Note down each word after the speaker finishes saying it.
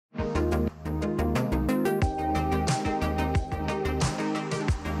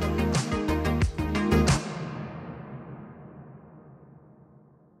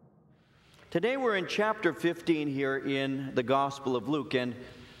Today we're in chapter 15 here in the Gospel of Luke, and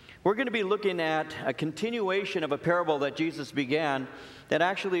we're going to be looking at a continuation of a parable that Jesus began that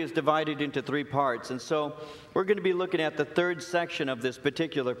actually is divided into three parts. And so we're going to be looking at the third section of this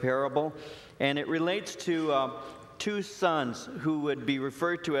particular parable, and it relates to two sons who would be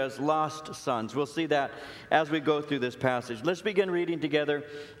referred to as lost sons. We'll see that as we go through this passage. Let's begin reading together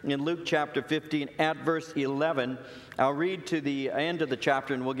in Luke chapter 15 at verse 11. I'll read to the end of the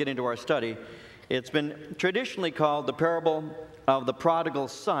chapter and we'll get into our study. It's been traditionally called the parable of the prodigal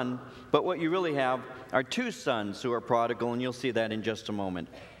son, but what you really have are two sons who are prodigal, and you'll see that in just a moment.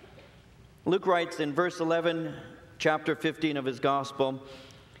 Luke writes in verse 11, chapter 15 of his gospel,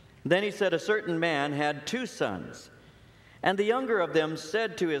 "Then he said, a certain man had two sons, and the younger of them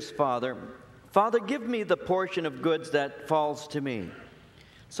said to his father, 'Father, give me the portion of goods that falls to me.'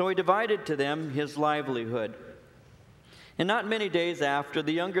 So he divided to them his livelihood. And not many days after,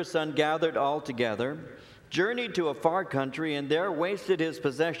 the younger son gathered all together, journeyed to a far country, and there wasted his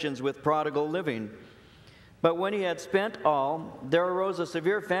possessions with prodigal living. But when he had spent all, there arose a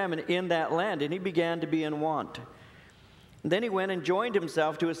severe famine in that land, and he began to be in want. Then he went and joined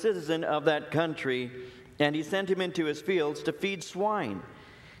himself to a citizen of that country, and he sent him into his fields to feed swine.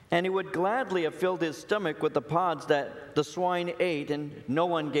 And he would gladly have filled his stomach with the pods that the swine ate, and no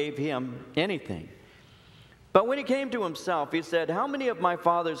one gave him anything. But when he came to himself, he said, 'How many of my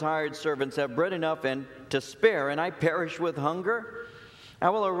father's hired servants have bread enough and to spare, and I perish with hunger? I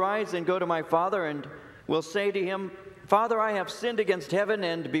will arise and go to my father, and will say to him, Father, I have sinned against heaven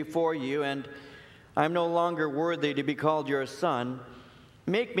and before you, and I am no longer worthy to be called your son.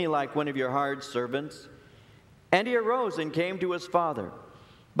 Make me like one of your hired servants.' And he arose and came to his father.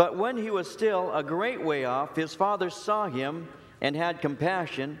 But when he was still a great way off, his father saw him and had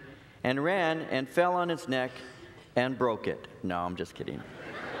compassion, and ran and fell on his neck and broke it." No, I'm just kidding.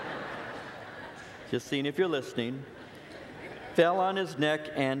 Just seeing if you're listening. "Fell on his neck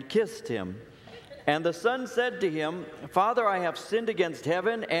and kissed him. And the son said to him, 'Father, I have sinned against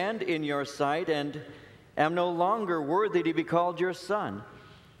heaven and in your sight, and am no longer worthy to be called your son.'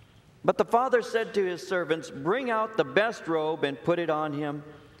 But the father said to his servants, 'Bring out the best robe and put it on him,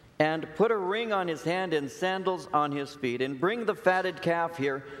 and put a ring on his hand and sandals on his feet, and bring the fatted calf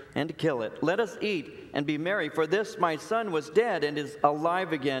here and kill it. Let us eat and be merry, for this my son was dead and is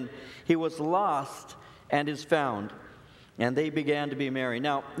alive again. He was lost and is found.' And they began to be merry.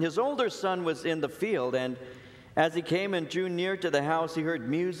 Now his older son was in the field, and as he came and drew near to the house, he heard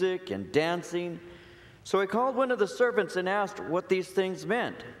music and dancing. So he called one of the servants and asked what these things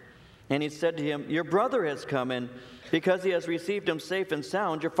meant. And he said to him, 'Your brother has come, and because he has received him safe and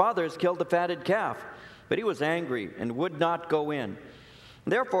sound, your father has killed the fatted calf.' But he was angry and would not go in.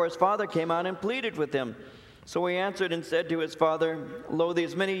 Therefore his father came out and pleaded with him. So he answered and said to his father, 'Lo,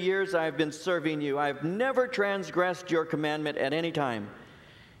 these many years I have been serving you. I have never transgressed your commandment at any time.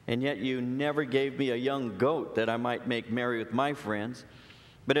 And yet you never gave me a young goat that I might make merry with my friends.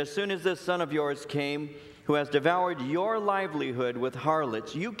 But as soon as this son of yours came, who has devoured your livelihood with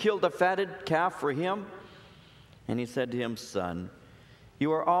harlots, you killed a fatted calf for him?' And he said to him, 'Son,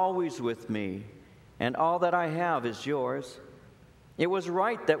 you are always with me, and all that I have is yours. It was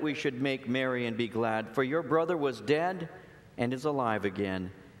right that we should make merry and be glad, for your brother was dead and is alive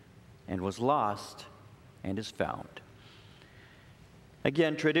again, and was lost and is found.'"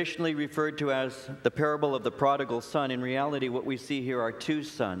 Again, traditionally referred to as the parable of the prodigal son, in reality what we see here are two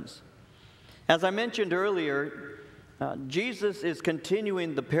sons. As I mentioned earlier, Jesus is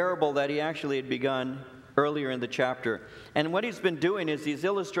continuing the parable that he actually had begun earlier in the chapter. And what he's been doing is he's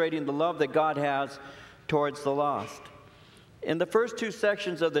illustrating the love that God has towards the lost. In the first two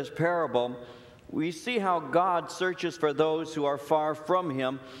sections of this parable, we see how God searches for those who are far from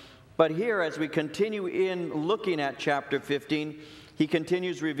him. But here, as we continue in looking at chapter 15, he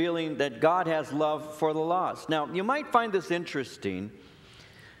continues revealing that God has love for the lost. Now, you might find this interesting.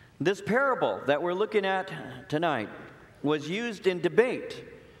 This parable that we're looking at tonight was used in debate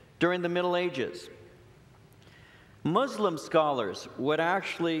during the Middle Ages. Muslim scholars would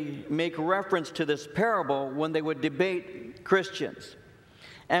actually make reference to this parable when they would debate Christians.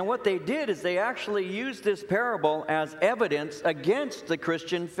 And what they did is they actually used this parable as evidence against the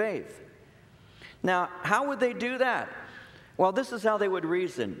Christian faith. Now, how would they do that? Well, this is how they would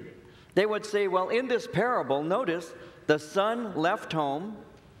reason. They would say, well, in this parable, notice, the son left home.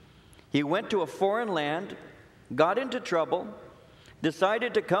 He went to a foreign land, got into trouble,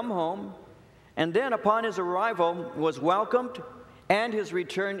 decided to come home, and then upon his arrival was welcomed, and his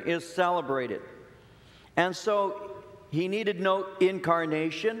return is celebrated. And so he needed no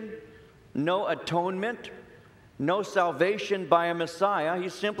incarnation, no atonement, no salvation by a Messiah. He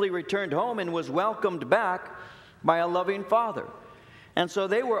simply returned home and was welcomed back by a loving Father. And so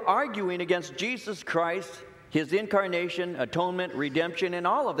they were arguing against Jesus Christ, his incarnation, atonement, redemption, and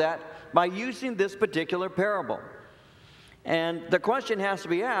all of that by using this particular parable. And the question has to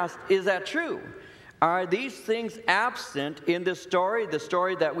be asked, is that true? Are these things absent in this story, the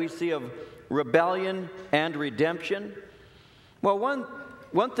story that we see of rebellion and redemption? Well,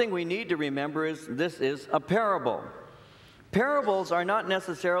 one thing we need to remember is this is a parable. Parables are not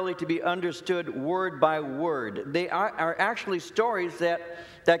necessarily to be understood word by word. They are actually stories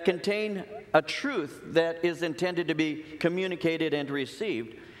that contain a truth that is intended to be communicated and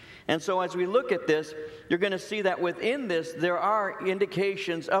received. And so as we look at this, you're going to see that within this, there are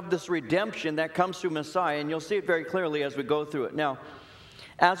indications of this redemption that comes through Messiah, and you'll see it very clearly as we go through it. Now,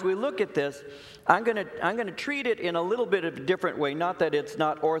 as we look at this, I'm going to treat it in a little bit of a different way. Not that it's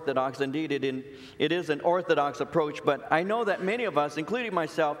not orthodox. Indeed, it is an orthodox approach. But I know that many of us, including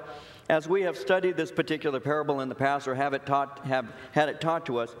myself, as we have studied this particular parable in the past or have had it taught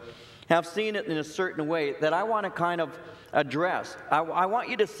to us, have seen it in a certain way that I want to kind of address. I want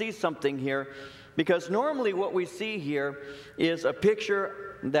you to see something here, because normally what we see here is a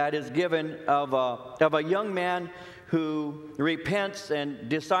picture that is given of a young man who repents and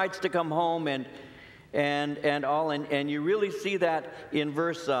decides to come home and you really see that in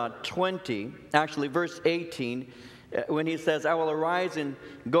verse 20, actually verse 18, when he says, I will arise and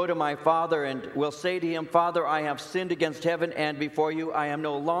go to my father and will say to him, Father, I have sinned against heaven and before you. I am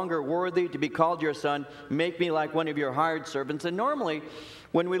no longer worthy to be called your son. Make me like one of your hired servants. And normally,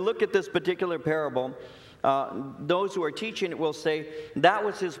 when we look at this particular parable, those who are teaching it will say that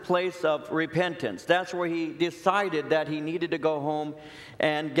was his place of repentance. That's where he decided that he needed to go home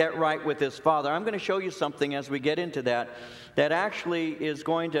and get right with his father. I'm going to show you something as we get into that actually is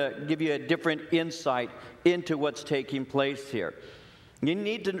going to give you a different insight into what's taking place here. You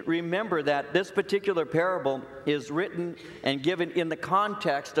need to remember that this particular parable is written and given in the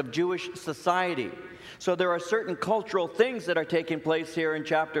context of Jewish society. So there are certain cultural things that are taking place here in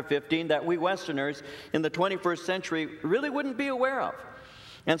chapter 15 that we Westerners in the 21st century really wouldn't be aware of.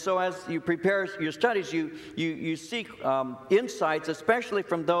 And so as you prepare your studies, you seek insights, especially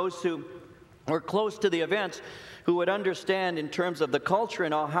from those who were close to the events, who would understand in terms of the culture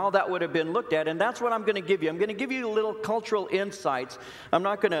and all how that would have been looked at. And that's what I'm going to give you. I'm going to give you little cultural insights. I'm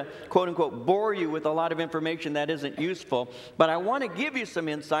not going to, quote unquote, bore you with a lot of information that isn't useful, but I want to give you some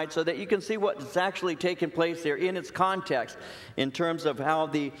insight so that you can see what's actually taken place here in its context in terms of how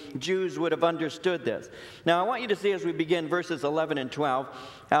the Jews would have understood this. Now, I want you to see as we begin verses 11 and 12,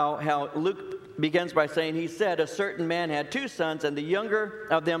 how Luke begins by saying, he said, a certain man had 2 sons, and the younger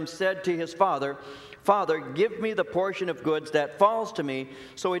of them said to his father, Father, give me the portion of goods that falls to me.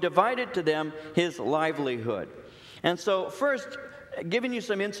 So he divided to them his livelihood. And so first, giving you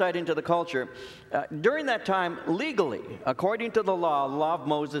some insight into the culture, during that time, legally, according to the law of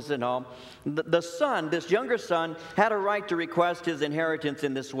Moses and all, the son, this younger son, had a right to request his inheritance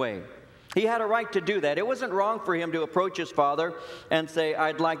in this way. He had a right to do that. It wasn't wrong for him to approach his father and say,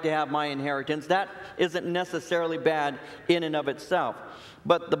 I'd like to have my inheritance. That isn't necessarily bad in and of itself.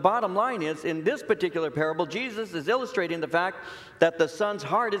 But the bottom line is, in this particular parable, Jesus is illustrating the fact that the son's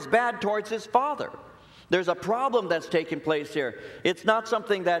heart is bad towards his father. There's a problem that's taking place here. It's not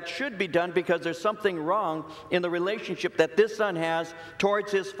something that should be done because there's something wrong in the relationship that this son has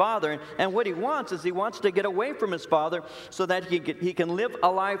towards his father. And what he wants is he wants to get away from his father so that he can live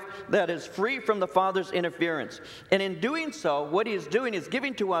a life that is free from the father's interference. And in doing so, what he is doing is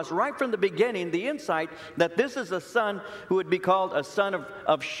giving to us right from the beginning the insight that this is a son who would be called a son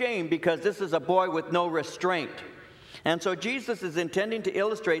of shame, because this is a boy with no restraint. And so Jesus is intending to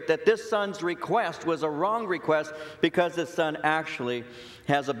illustrate that this son's request was a wrong request because this son actually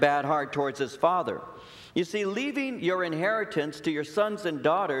has a bad heart towards his father. You see, leaving your inheritance to your sons and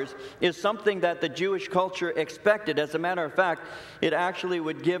daughters is something that the Jewish culture expected. As a matter of fact, it actually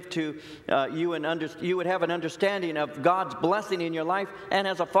would give to you would have an understanding of God's blessing in your life. And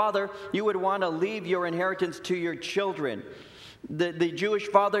as a father, you would want to leave your inheritance to your children. The Jewish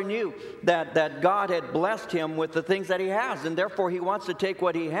father knew that God had blessed him with the things that he has, and therefore he wants to take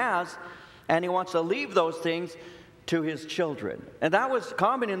what he has and he wants to leave those things to his children. And that was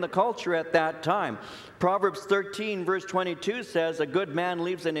common in the culture at that time. Proverbs 13 verse 22 says, a good man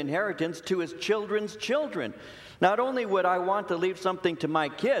leaves an inheritance to his children's children. Not only would I want to leave something to my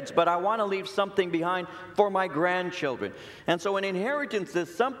kids, but I want to leave something behind for my grandchildren. And so an inheritance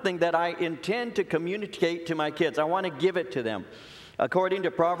is something that I intend to communicate to my kids. I want to give it to them. According to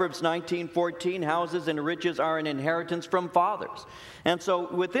Proverbs 19:14, houses and riches are an inheritance from fathers. And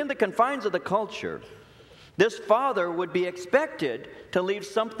so within the confines of the culture, This father would be expected to leave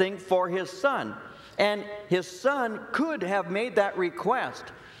something for his son. And his son could have made that request.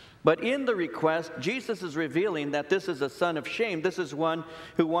 But in the request, Jesus is revealing that this is a son of shame. This is one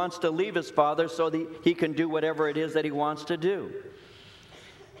who wants to leave his father so that he can do whatever it is that he wants to do.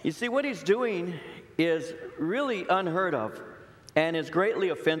 You see, what he's doing is really unheard of and is greatly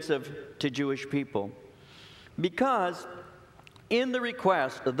offensive to Jewish people. Because in the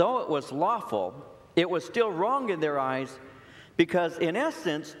request, though it was lawful, it was still wrong in their eyes, because in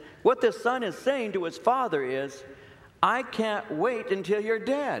essence, what the son is saying to his father is, I can't wait until you're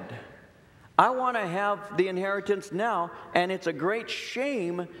dead. I want to have the inheritance now, and it's a great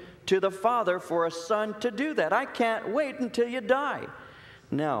shame to the father for a son to do that. I can't wait until you die.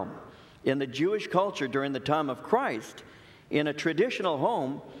 Now, in the Jewish culture during the time of Christ, in a traditional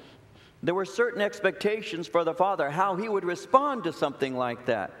home, there were certain expectations for the father, how he would respond to something like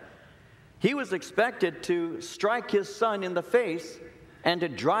that. He was expected to strike his son in the face and to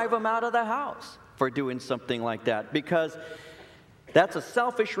drive him out of the house for doing something like that, because that's a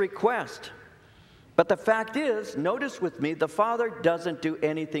selfish request. But the fact is, notice with me, the father doesn't do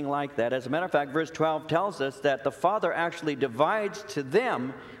anything like that. As a matter of fact, verse 12 tells us that the father actually divides to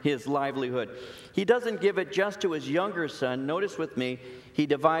them his livelihood. He doesn't give it just to his younger son. Notice with me, he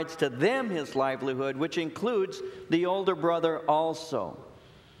divides to them his livelihood, which includes the older brother also.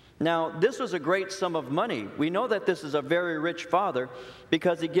 Now, this was a great sum of money. We know that this is a very rich father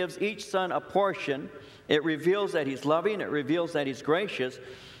because he gives each son a portion. It reveals that he's loving. It reveals that he's gracious.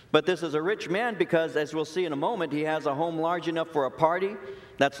 But this is a rich man because, as we'll see in a moment, he has a home large enough for a party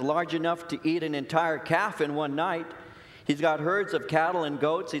that's large enough to eat an entire calf in one night. He's got herds of cattle and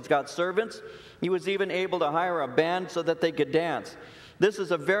goats. He's got servants. He was even able to hire a band so that they could dance. This is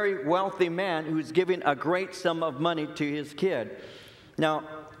a very wealthy man who's giving a great sum of money to his kid. Now,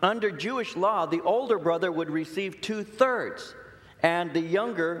 under Jewish law, the older brother would receive 2/3, and the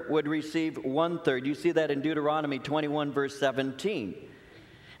younger would receive 1/3. You see that in Deuteronomy 21, verse 17.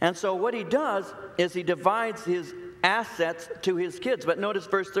 And so what he does is he divides his assets to his kids. But notice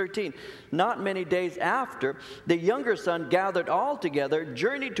verse 13. Not many days after, the younger son gathered all together,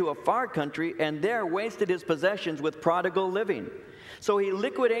 journeyed to a far country, and there wasted his possessions with prodigal living. So he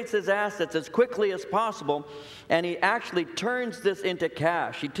liquidates his assets as quickly as possible, and he actually turns this into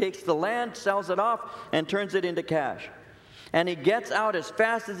cash. He takes the land, sells it off, and turns it into cash. And he gets out as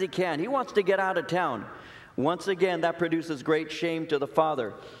fast as he can. He wants to get out of town. Once again, that produces great shame to the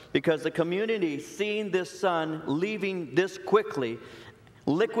father, because the community, seeing this son leaving this quickly,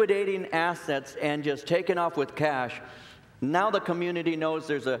 liquidating assets and just taking off with cash, now the community knows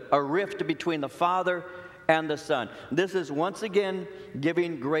there's a rift between the father and the son. This is once again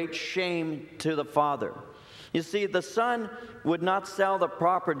giving great shame to the father. You see, the son would not sell the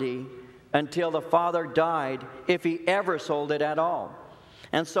property until the father died, if he ever sold it at all.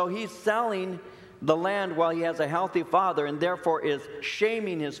 And so he's selling the land while he has a healthy father, and therefore is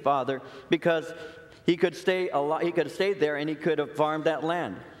shaming his father, because he could stay there and he could have farmed that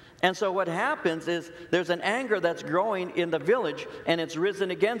land. And so what happens is there's an anger that's growing in the village, and it's risen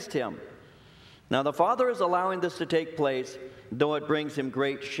against him. Now, the father is allowing this to take place, though it brings him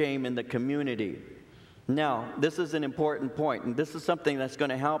great shame in the community. Now, this is an important point, and this is something that's going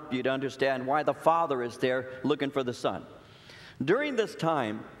to help you to understand why the father is there looking for the son. During this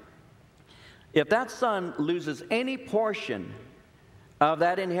time, if that son loses any portion of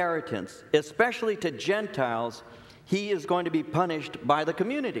that inheritance, especially to Gentiles, he is going to be punished by the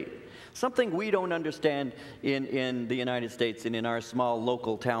community. Something we don't understand in the United States and in our small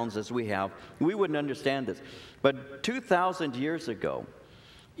local towns as we have. We wouldn't understand this. But 2,000 years ago,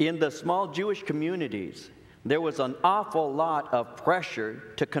 in the small Jewish communities, there was an awful lot of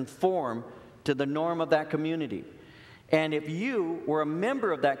pressure to conform to the norm of that community. And if you were a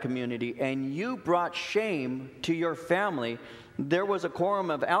member of that community and you brought shame to your family, there was a quorum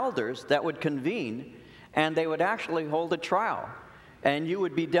of elders that would convene, and they would actually hold a trial, and you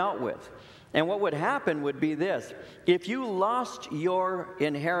would be dealt with. And what would happen would be this: if you lost your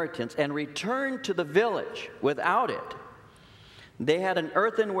inheritance and returned to the village without it, they had an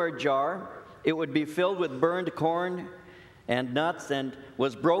earthenware jar. It would be filled with burned corn and nuts and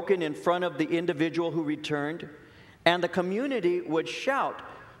was broken in front of the individual who returned. And the community would shout,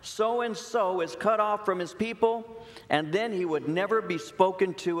 "So-and-so is cut off from his people," and then he would never be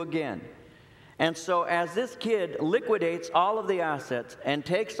spoken to again. And so as this kid liquidates all of the assets and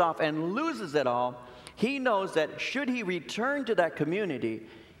takes off and loses it all, he knows that should he return to that community,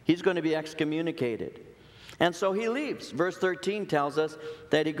 he's going to be excommunicated. And so he leaves. Verse 13 tells us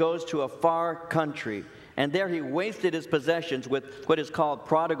that he goes to a far country, and there he wasted his possessions with what is called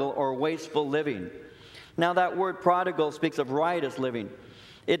prodigal or wasteful living. Now that word prodigal speaks of riotous living.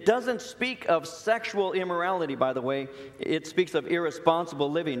 It doesn't speak of sexual immorality, by the way. It speaks of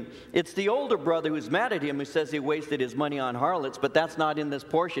irresponsible living. It's the older brother who's mad at him who says he wasted his money on harlots, but that's not in this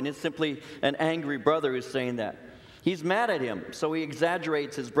portion. It's simply an angry brother who's saying that. He's mad at him, so he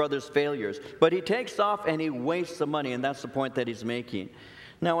exaggerates his brother's failures. But he takes off and he wastes the money, and that's the point that he's making.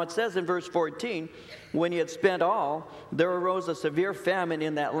 Now it says in verse 14, when he had spent all, there arose a severe famine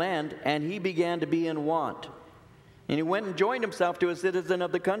in that land, and he began to be in want. And he went and joined himself to a citizen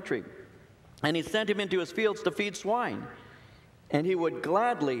of the country, and he sent him into his fields to feed swine. And he would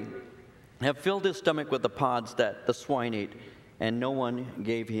gladly have filled his stomach with the pods that the swine ate, and no one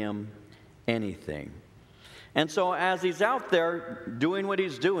gave him anything. And so as he's out there doing what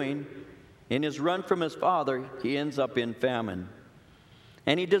he's doing, in his run from his father, he ends up in famine.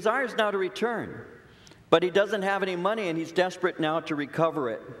 And he desires now to return, but he doesn't have any money, and he's desperate now to recover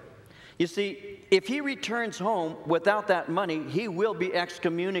it. You see, if he returns home without that money, he will be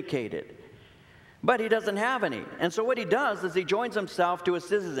excommunicated. But he doesn't have any. And so what he does is he joins himself to a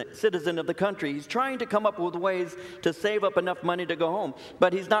citizen of the country. He's trying to come up with ways to save up enough money to go home,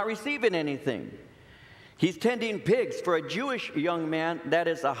 but he's not receiving anything. He's tending pigs. For a Jewish young man, that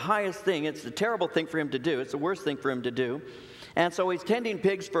is the highest thing. It's a terrible thing for him to do. It's the worst thing for him to do. And so he's tending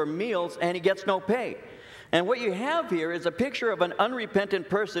pigs for meals, and he gets no pay. And what you have here is a picture of an unrepentant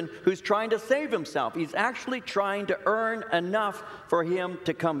person who's trying to save himself. He's actually trying to earn enough for him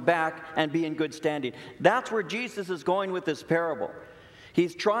to come back and be in good standing. That's where Jesus is going with this parable.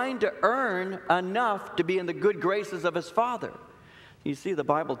 He's trying to earn enough to be in the good graces of his Father. You see, the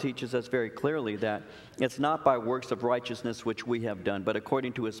Bible teaches us very clearly that it's not by works of righteousness which we have done, but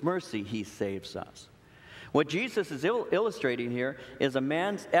according to his mercy, he saves us. What Jesus is illustrating here is a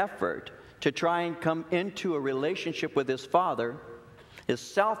man's effort to try and come into a relationship with his Father, his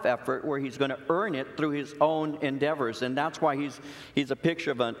self-effort, where he's going to earn it through his own endeavors. And that's why he's a picture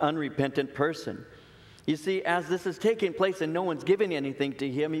of an unrepentant person. You see, as this is taking place and no one's giving anything to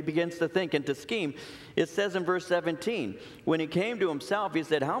him, he begins to think and to scheme. It says in verse 17, when he came to himself, he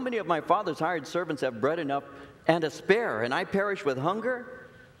said, how many of my father's hired servants have bread enough and to spare, and I perish with hunger?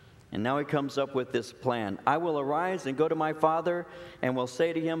 And now he comes up with this plan. I will arise and go to my father, and will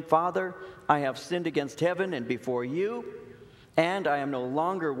say to him, Father, I have sinned against heaven and before you, and I am no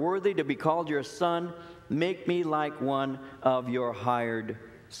longer worthy to be called your son. Make me like one of your hired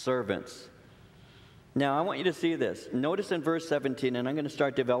servants. Now, I want you to see this. Notice in verse 17, and I'm going to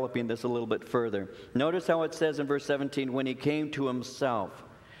start developing this a little bit further. Notice how it says in verse 17, when he came to himself.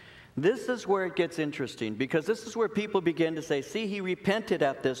 This is where it gets interesting, because this is where people begin to say, see, he repented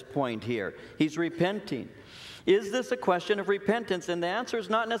at this point here. He's repenting. Is this a question of repentance? And the answer is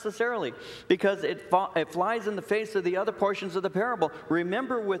not necessarily, because it flies in the face of the other portions of the parable.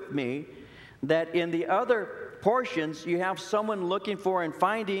 Remember with me that in the other portions, you have someone looking for and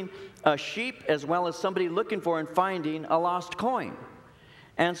finding a sheep, as well as somebody looking for and finding a lost coin.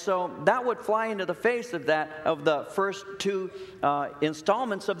 And so that would fly into the face of that, of the first two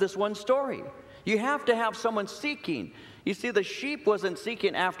installments of this one story. You have to have someone seeking. You see, the sheep wasn't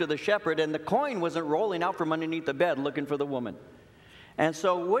seeking after the shepherd, and the coin wasn't rolling out from underneath the bed looking for the woman. And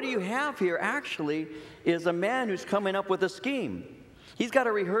so what you have here actually is a man who's coming up with a scheme. He's got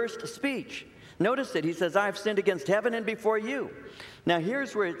a rehearsed speech. Notice it. He says, I've sinned against heaven and before you. Now,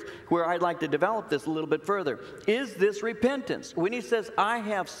 here's where I'd like to develop this a little bit further. Is this repentance? When he says, I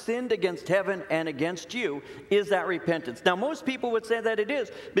have sinned against heaven and against you, is that repentance? Now, most people would say that it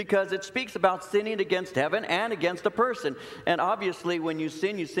is, because it speaks about sinning against heaven and against a person. And obviously, when you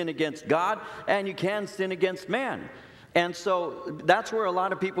sin against God, and you can sin against man. And so that's where a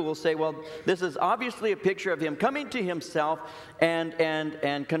lot of people will say, well, this is obviously a picture of him coming to himself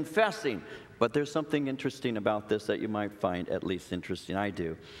and confessing. But there's something interesting about this that you might find at least interesting. I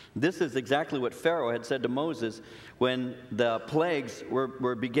do. This is exactly what Pharaoh had said to Moses when the plagues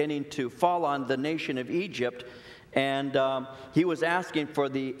were beginning to fall on the nation of Egypt. And he was asking for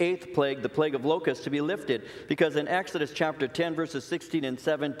the 8th plague, the plague of locusts, to be lifted. Because in Exodus chapter 10, verses 16 and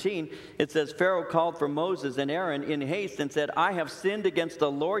 17, it says, Pharaoh called for Moses and Aaron in haste and said, I have sinned against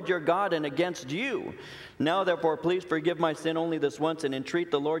the Lord your God and against you. Now, therefore, please forgive my sin only this once, and entreat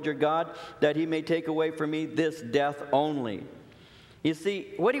the Lord your God that he may take away from me this death only. You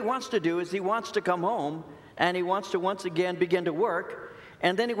see, what he wants to do is he wants to come home, and he wants to once again begin to work,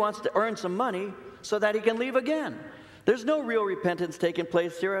 and then he wants to earn some money so that he can leave again. There's no real repentance taking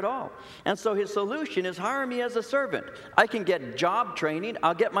place here at all. And so his solution is hire me as a servant. I can get job training.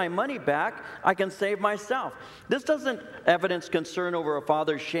 I'll get my money back. I can save myself. This doesn't evidence concern over a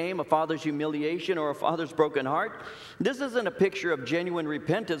father's shame, a father's humiliation, or a father's broken heart. This isn't a picture of genuine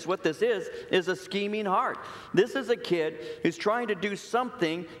repentance. What this is a scheming heart. This is a kid who's trying to do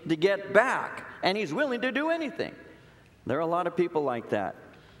something to get back, and he's willing to do anything. There are a lot of people like that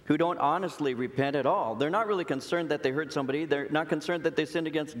who don't honestly repent at all. They're not really concerned that they hurt somebody. They're not concerned that they sinned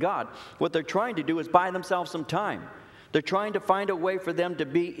against God. What they're trying to do is buy themselves some time. They're trying to find a way for them to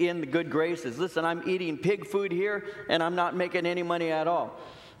be in the good graces. Listen, I'm eating pig food here, and I'm not making any money at all.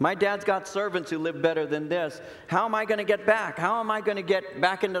 My dad's got servants who live better than this. How am I going to get back? How am I going to get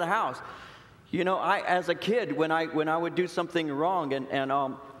back into the house? You know, as a kid, when I would do something wrong, and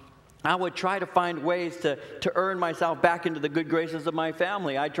I would try to find ways to earn myself back into the good graces of my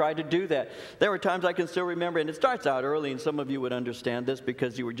family. I tried to do that. There were times I can still remember, and it starts out early, and some of you would understand this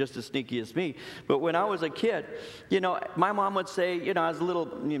because you were just as sneaky as me. But when I was a kid, you know, my mom would say, you know, I was a little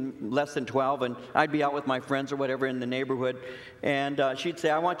less than 12, and I'd be out with my friends or whatever in the neighborhood, and she'd say,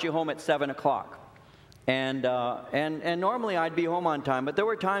 I want you home at 7 o'clock. And normally I'd be home on time, but there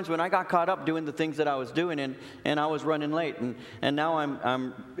were times when I got caught up doing the things that I was doing, and I was running late, and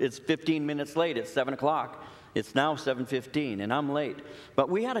now it's 15 minutes late. It's 7 o'clock. It's now 7:15, and I'm late. But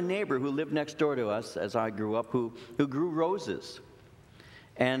we had a neighbor who lived next door to us as I grew up who grew roses,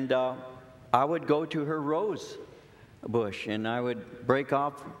 and I would go to her rose bush, and I would break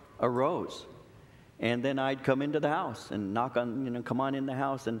off a rose. And then I'd come into the house and knock on, come on in the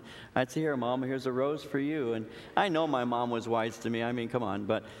house. And I'd say, here, Mom, here's a rose for you. And I know my mom was wise to me. I mean, come on.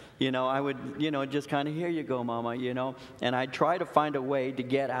 But, I would, just kind of, here you go, Mama, And I'd try to find a way to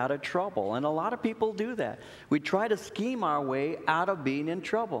get out of trouble. And a lot of people do that. We try to scheme our way out of being in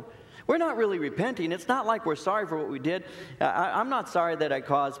trouble. We're not really repenting. It's not like we're sorry for what we did. I'm not sorry that I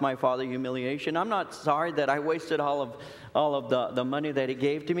caused my father humiliation. I'm not sorry that I wasted all of the money that he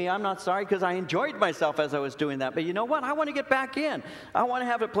gave to me. I'm not sorry because I enjoyed myself as I was doing that. But you know what? I want to get back in. I want to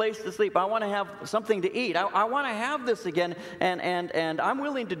have a place to sleep. I want to have something to eat. I want to have this again. And I'm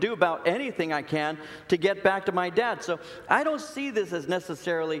willing to do about anything I can to get back to my dad. So I don't see this as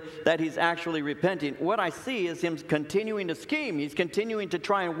necessarily that he's actually repenting. What I see is him continuing to scheme. He's continuing to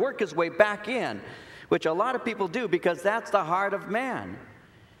try and work his way back in, which a lot of people do because that's the heart of man.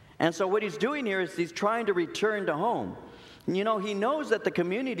 And so what he's doing here is he's trying to return to home. He knows that the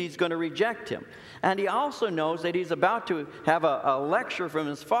community is going to reject him. And he also knows that he's about to have a lecture from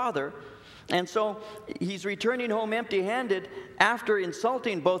his father. And so he's returning home empty-handed after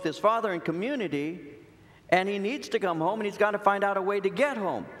insulting both his father and community. And he needs to come home, and he's got to find out a way to get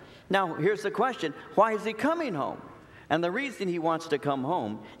home. Now, here's the question. Why is he coming home? And the reason he wants to come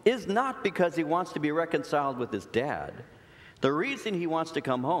home is not because he wants to be reconciled with his dad. The reason he wants to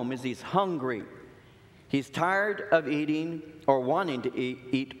come home is he's hungry. He's tired of eating or wanting to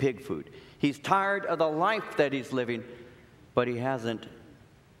eat pig food. He's tired of the life that he's living, but he hasn't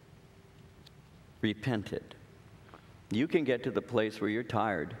repented. You can get to the place where you're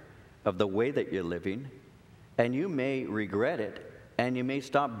tired of the way that you're living, and you may regret it, and you may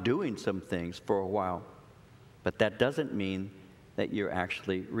stop doing some things for a while. But that doesn't mean that you're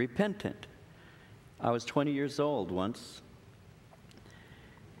actually repentant. I was 20 years old once.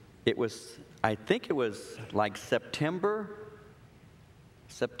 I think it was like September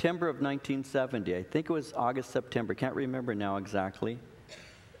of 1970. I think it was August, September. Can't remember now exactly.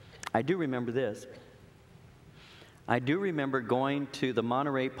 I do remember this. I do remember going to the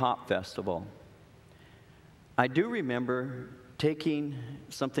Monterey Pop Festival. I do remember taking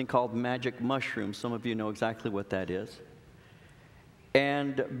something called magic mushroom. Some of you know exactly what that is.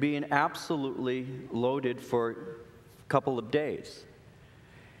 And being absolutely loaded for a couple of days.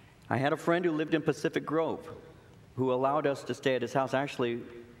 I had a friend who lived in Pacific Grove who allowed us to stay at his house. Actually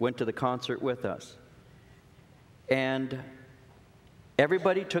went to the concert with us. And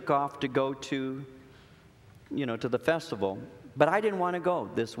everybody took off to go to the festival. But I didn't want to go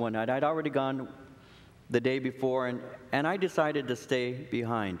this one night. I'd already gone the day before, and I decided to stay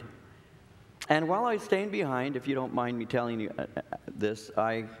behind. And while I was staying behind, if you don't mind me telling you this,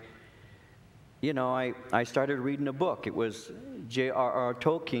 I started reading a book. It was J.R.R.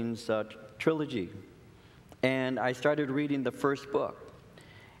 Tolkien's trilogy. And I started reading the first book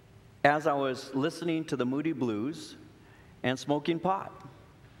as I was listening to the Moody Blues and smoking pot.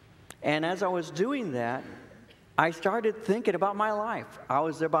 And as I was doing that, I started thinking about my life. I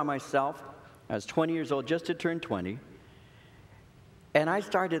was there by myself. I was 20 years old, just to turn 20. And I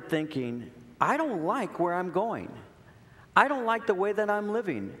started thinking, I don't like where I'm going. I don't like the way that I'm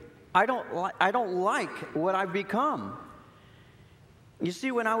living. I don't like what I've become. You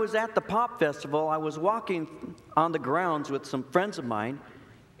see, when I was at the pop festival, I was walking on the grounds with some friends of mine,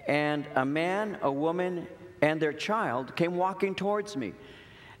 and a man, a woman, and their child came walking towards me.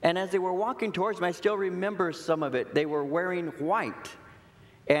 And as they were walking towards me, I still remember some of it. They were wearing white,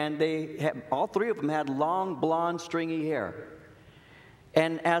 and all three of them had long, blonde, stringy hair.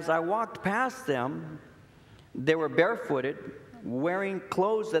 And as I walked past them, they were barefooted, wearing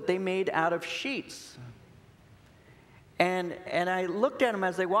clothes that they made out of sheets. And I looked at them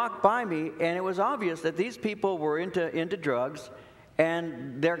as they walked by me, and it was obvious that these people were into drugs,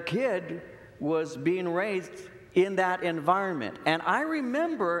 and their kid was being raised in that environment. And I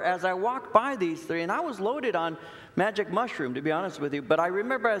remember as I walked by these three, and I was loaded on magic mushroom, to be honest with you, but I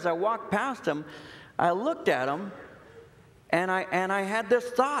remember as I walked past them, I looked at them, and I had this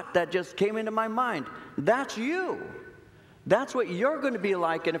thought that just came into my mind. That's you. That's what you're going to be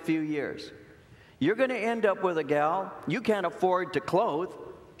like in a few years. You're going to end up with a gal you can't afford to clothe.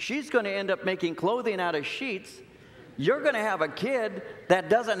 She's going to end up making clothing out of sheets. You're going to have a kid that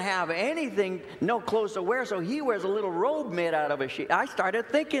doesn't have anything, no clothes to wear, so he wears a little robe made out of a sheet. I started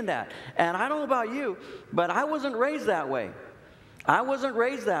thinking that. And I don't know about you, but I wasn't raised that way. I wasn't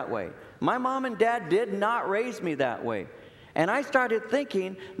raised that way. My mom and dad did not raise me that way. And I started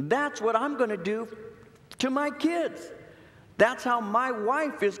thinking, that's what I'm going to do to my kids. That's how my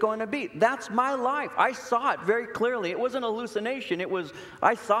wife is going to be. That's my life. I saw it very clearly. It wasn't an hallucination.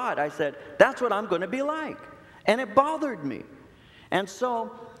 I saw it. I said, that's what I'm going to be like. And it bothered me. And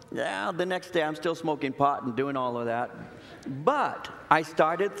so, the next day I'm still smoking pot and doing all of that. But I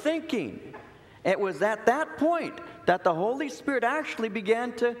started thinking. It was at that point that the Holy Spirit actually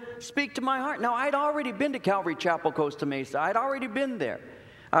began to speak to my heart. Now, I'd already been to Calvary Chapel, Costa Mesa. I'd already been there.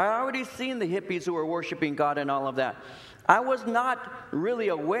 I'd already seen the hippies who were worshiping God and all of that. I was not really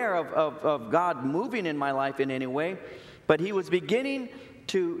aware of God moving in my life in any way, but He was beginning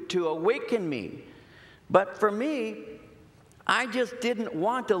to awaken me. But for me, I just didn't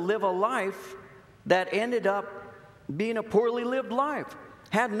want to live a life that ended up being a poorly lived life.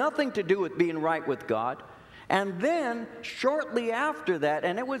 Had nothing to do with being right with God. And then, shortly after that,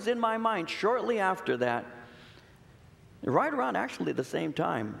 and it was in my mind, shortly after that, right around actually the same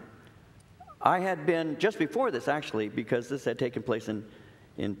time, I had been, just before this actually, because this had taken place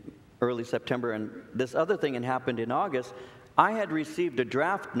in early September, and this other thing had happened in August, I had received a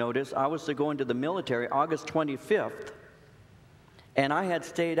draft notice. I was to go into the military August 25th, and I had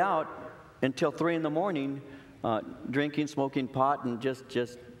stayed out until 3 in the morning, drinking, smoking pot, and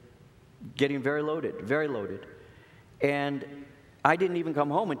just getting very loaded. And I didn't even come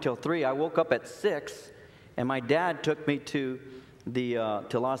home until 3. I woke up at 6, and my dad took me to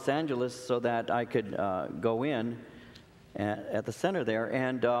Los Angeles so that I could go in at the center there,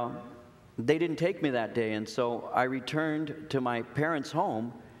 and they didn't take me that day, and so I returned to my parents'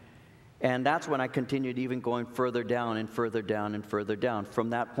 home, and that's when I continued even going further down and further down and further down. From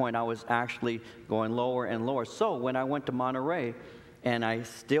that point, I was actually going lower and lower. So when I went to Monterey, and I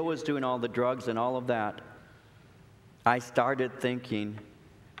still was doing all the drugs and all of that, I started thinking,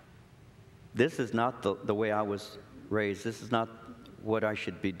 this is not the way I was raised. This is not what I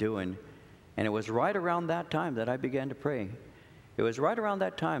should be doing. And it was right around that time that I began to pray. It was right around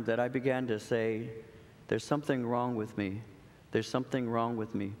that time that I began to say, there's something wrong with me. There's something wrong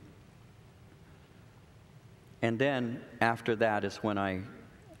with me. And then after that is when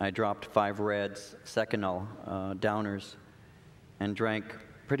I dropped 5 Reds, Seconal, Downers, and drank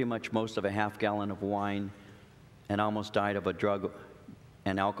pretty much most of a half gallon of wine and almost died of a drug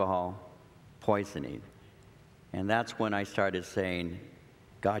and alcohol poisoning. And that's when I started saying,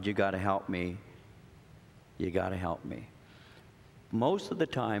 God, you got to help me. You got to help me. Most of the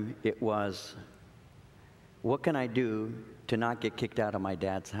time it was, what can I do to not get kicked out of my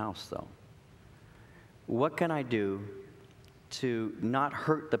dad's house, though? What can I do to not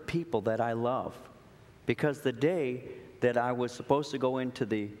hurt the people that I love? Because the day that I was supposed to go into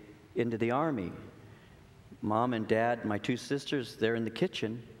the Army, Mom and Dad, my 2 sisters, they're in the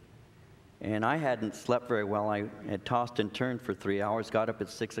kitchen, and I hadn't slept very well. I had tossed and turned for 3 hours, got up at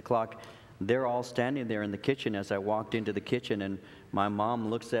 6 o'clock. They're all standing there in the kitchen as I walked into the kitchen, and my mom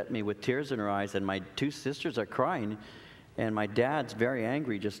looks at me with tears in her eyes, and my 2 sisters are crying, and my dad's very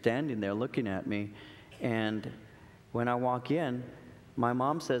angry, just standing there looking at me. And when I walk in, my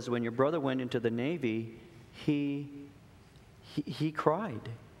mom says, when your brother went into the Navy, he cried.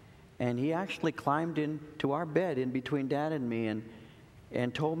 And he actually climbed into our bed in between Dad and me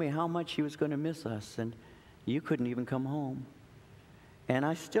and told me how much he was going to miss us, and you couldn't even come home. And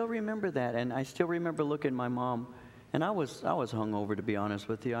I still remember that, and I still remember looking at my mom And I was hungover, to be honest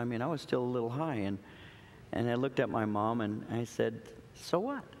with you. I mean, I was still a little high. And I looked at my mom and I said, so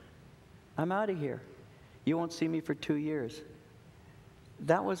what? I'm out of here. You won't see me for 2 years.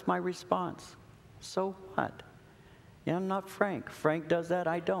 That was my response. So what? Yeah, I'm not Frank. Frank does that,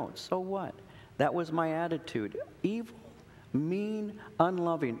 I don't. So what? That was my attitude. Evil, mean,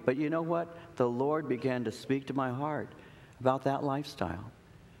 unloving. But you know what? The Lord began to speak to my heart about that lifestyle,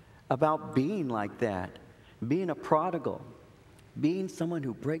 about being like that, being a prodigal, being someone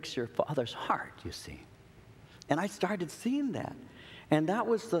who breaks your father's heart, you see. And I started seeing that. And that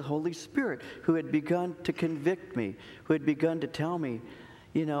was the Holy Spirit who had begun to convict me, who had begun to tell me,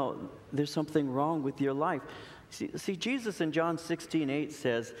 you know, there's something wrong with your life. See, Jesus in John 16:8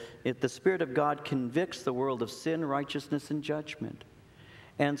 says, if the Spirit of God convicts the world of sin, righteousness, and judgment.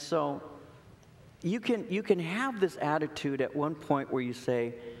 And so you can have this attitude at one point where you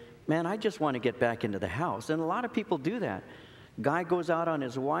say, man, I just want to get back into the house. And a lot of people do that. Guy goes out on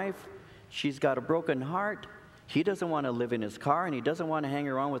his wife. She's got a broken heart. He doesn't want to live in his car, and he doesn't want to hang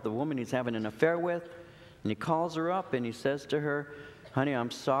around with the woman he's having an affair with. And he calls her up, and he says to her, honey,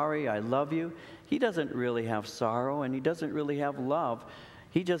 I'm sorry, I love you. He doesn't really have sorrow, and he doesn't really have love.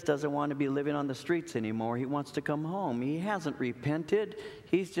 He just doesn't want to be living on the streets anymore. He wants to come home. He hasn't repented.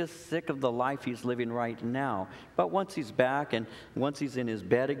 He's just sick of the life he's living right now. But once he's back, and once he's in his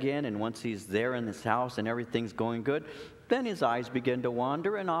bed again, and once he's there in his house and everything's going good, then his eyes begin to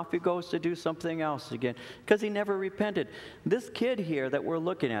wander, and off he goes to do something else again, because he never repented. This kid here that we're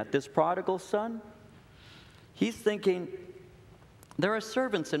looking at, this prodigal son, he's thinking, there are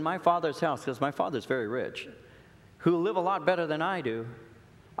servants in my father's house, because my father's very rich, who live a lot better than I do.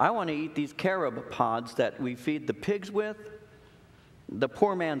 I want to eat these carob pods that we feed the pigs with, the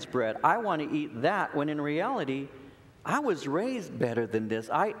poor man's bread. I want to eat that, when in reality, I was raised better than this.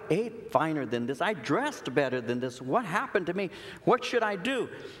 I ate finer than this. I dressed better than this. What happened to me? What should I do?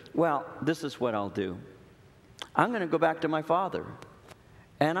 Well, this is what I'll do. I'm going to go back to my father.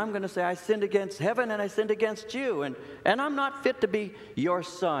 And I'm going to say, I sinned against heaven and I sinned against you. And I'm not fit to be your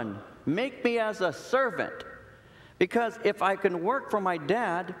son. Make me as a servant. Because if I can work for my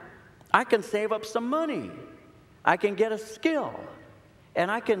dad, I can save up some money. I can get a skill.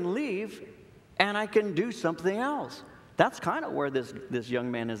 And I can leave and I can do something else. That's kind of where this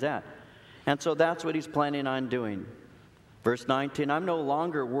young man is at. And so that's what he's planning on doing. Verse 19, I'm no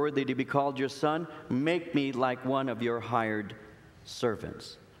longer worthy to be called your son. Make me like one of your hired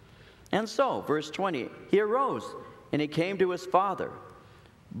servants. And so, verse 20, he arose and he came to his father.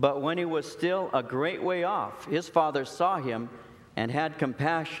 But when he was still a great way off, his father saw him and had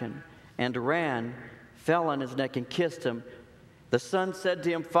compassion and ran, fell on his neck and kissed him. The son said to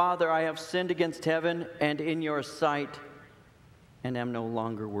him, Father, I have sinned against heaven and in your sight, and am no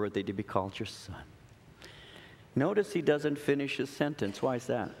longer worthy to be called your son. Notice he doesn't finish his sentence. Why is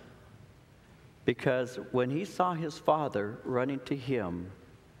that? Because when he saw his father running to him,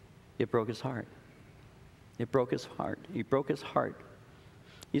 it broke his heart. It broke his heart. He broke his heart.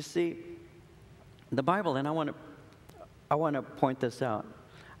 You see, the Bible, and I want to point this out.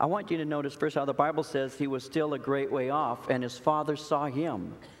 I want you to notice first how the Bible says he was still a great way off, and his father saw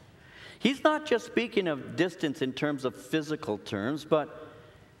him. He's not just speaking of distance in terms of physical terms, but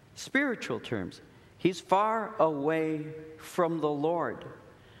spiritual terms. He's far away from the Lord.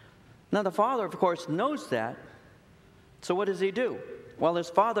 Now, the father, of course, knows that. So what does he do? Well, his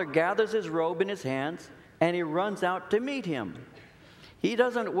father gathers his robe in his hands, and he runs out to meet him. He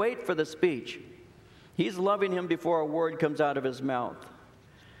doesn't wait for the speech. He's loving him before a word comes out of his mouth.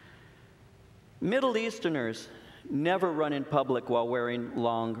 Middle Easterners never run in public while wearing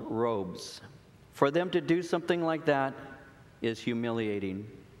long robes. For them to do something like that is humiliating.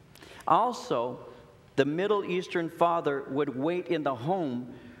 Also, the Middle Eastern father would wait in the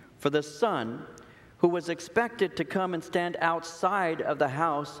home for the son, who was expected to come and stand outside of the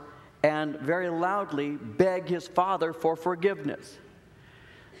house and very loudly beg his father for forgiveness.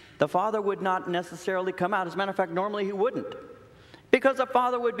 The father would not necessarily come out. As a matter of fact, normally he wouldn't. Because the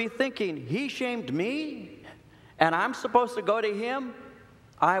father would be thinking, he shamed me, and I'm supposed to go to him?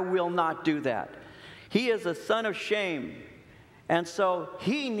 I will not do that. He is a son of shame. And so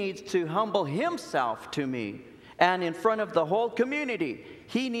he needs to humble himself to me. And in front of the whole community,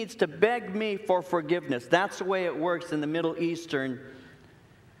 he needs to beg me for forgiveness. That's the way it works in the Middle Eastern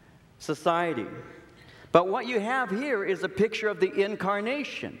society. But what you have here is a picture of the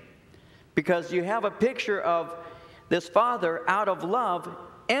incarnation. Because you have a picture of this father, out of love,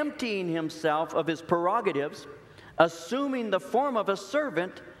 emptying himself of his prerogatives, assuming the form of a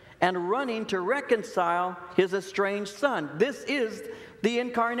servant, and running to reconcile his estranged son. This is the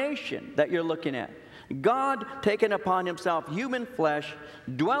incarnation that you're looking at. God taking upon himself human flesh,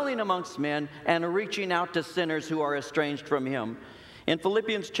 dwelling amongst men, and reaching out to sinners who are estranged from him. In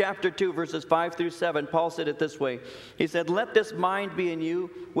Philippians chapter 2, verses 5 through 7, Paul said it this way. He said, "Let this mind be in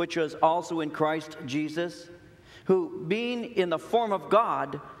you, which was also in Christ Jesus, who, being in the form of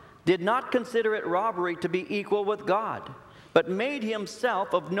God, did not consider it robbery to be equal with God, but made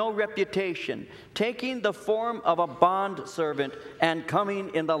himself of no reputation, taking the form of a bondservant and coming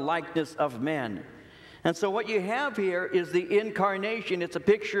in the likeness of men." And so what you have here is the incarnation. It's a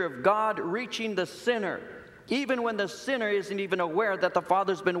picture of God reaching the sinner, even when the sinner isn't even aware that the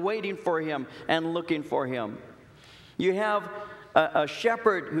Father's been waiting for him and looking for him. You have a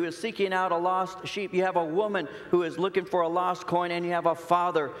shepherd who is seeking out a lost sheep. You have a woman who is looking for a lost coin, and you have a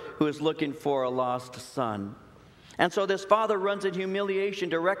father who is looking for a lost son. And so this father runs in humiliation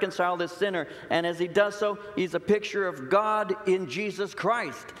to reconcile this sinner. And as he does so, he's a picture of God in Jesus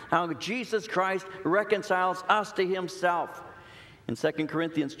Christ, how Jesus Christ reconciles us to himself. In 2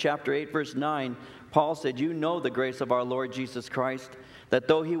 Corinthians chapter 8, verse 9, Paul said, "You know the grace of our Lord Jesus Christ, that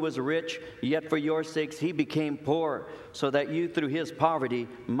though he was rich, yet for your sakes he became poor, so that you through his poverty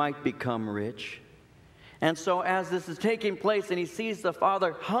might become rich." And so as this is taking place and he sees the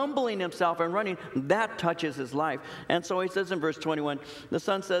Father humbling himself and running, that touches his life. And so he says in verse 21, the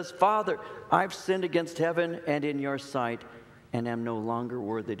Son says, "Father, I've sinned against heaven and in your sight, and am no longer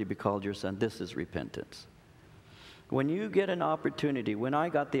worthy to be called your son." This is repentance. When you get an opportunity, when I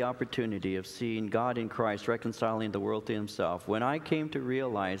got the opportunity of seeing God in Christ reconciling the world to himself, when I came to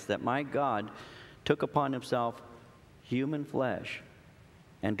realize that my God took upon himself human flesh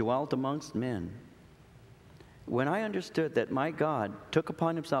and dwelt amongst men, when I understood that my God took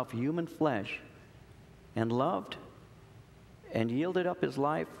upon himself human flesh and loved and yielded up his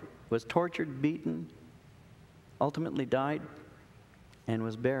life, was tortured, beaten, ultimately died, and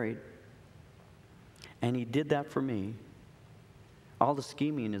was buried, and he did that for me, all the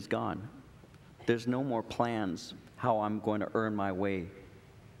scheming is gone. There's no more plans how I'm going to earn my way,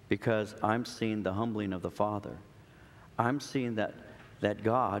 because I'm seeing the humbling of the Father. I'm seeing that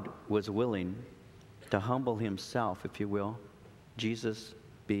God was willing to humble himself, if you will, Jesus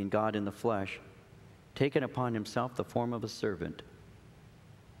being God in the flesh, taking upon himself the form of a servant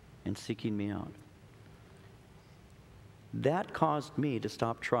and seeking me out. That caused me to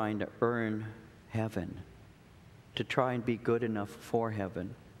stop trying to earn heaven, to try and be good enough for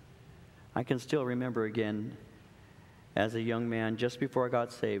heaven. I can still remember again, as a young man, just before I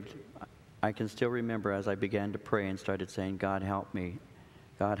got saved, I can still remember as I began to pray and started saying, "God, help me.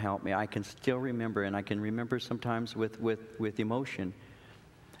 God, help me." I can still remember, and I can remember sometimes with emotion.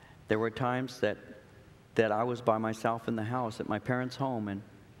 There were times that I was by myself in the house at my parents' home,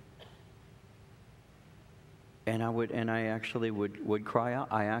 and I actually would cry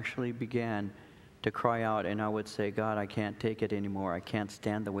out. I actually began to cry out, and I would say, "God, I can't take it anymore. I can't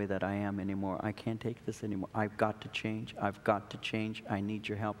stand the way that I am anymore. I can't take this anymore. I've got to change. I've got to change. I need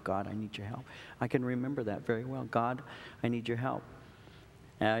your help. God, I need your help." I can remember that very well. "God, I need your help."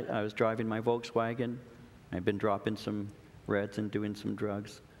 I was driving my Volkswagen. I'd been dropping some reds and doing some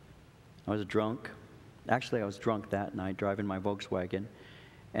drugs. I was drunk. Actually, I was drunk that night driving my Volkswagen.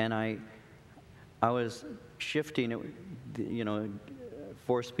 And I was shifting,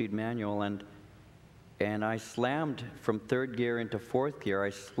 4-speed manual, and I slammed from third gear into fourth gear.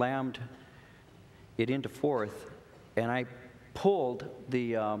 I slammed it into fourth, and I pulled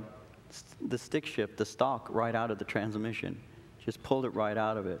the stick shift, the stalk, right out of the transmission. Just pulled it right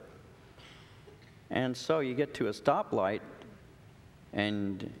out of it. And so you get to a stoplight,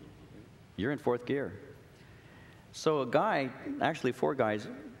 and you're in fourth gear. So a guy, actually 4 guys,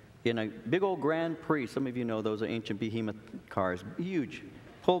 in a big old Grand Prix, some of you know those ancient behemoth cars, huge,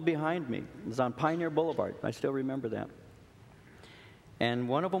 pulled behind me. It was on Pioneer Boulevard. I still remember that. And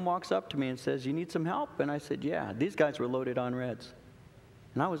one of them walks up to me and says, "You need some help?" And I said, "Yeah." These guys were loaded on reds.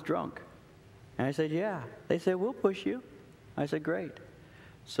 And I was drunk. And I said, "Yeah." They said, "We'll push you." I said, "Great."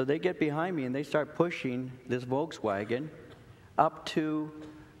 So they get behind me and they start pushing this Volkswagen up to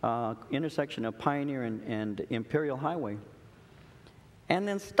intersection of Pioneer and Imperial Highway. And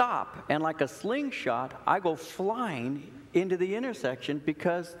then stop. And like a slingshot, I go flying into the intersection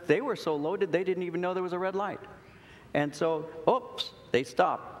because they were so loaded they didn't even know there was a red light. And so, oops, they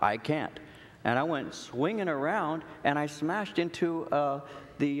stopped. I can't. And I went swinging around and I smashed into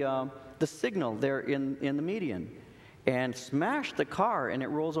the signal there in the median, and smashed the car, and it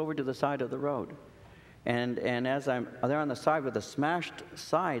rolls over to the side of the road. And as I'm there on the side with the smashed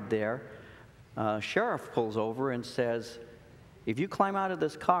side there, sheriff pulls over and says, "If you climb out of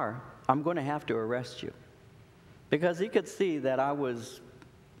this car, I'm going to have to arrest you." Because he could see that I was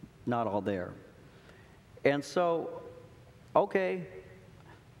not all there. And so, okay.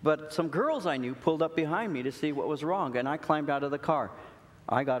 But some girls I knew pulled up behind me to see what was wrong, and I climbed out of the car.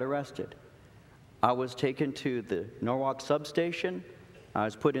 I got arrested. I was taken to the Norwalk substation. I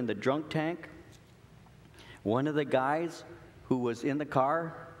was put in the drunk tank. One of the guys who was in the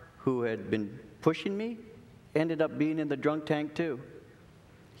car, who had been pushing me, ended up being in the drunk tank too.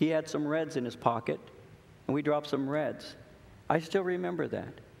 He had some reds in his pocket, and we dropped some reds. I still remember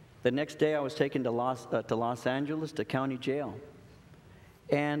that. The next day I was taken to Los Angeles, to county jail.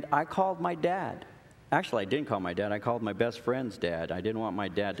 And I called my dad. Actually, I didn't call my dad. I called my best friend's dad. I didn't want my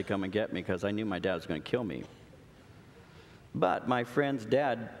dad to come and get me because I knew my dad was going to kill me. But my friend's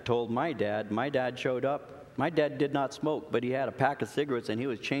dad told my dad. My dad showed up. My dad did not smoke, but he had a pack of cigarettes, and he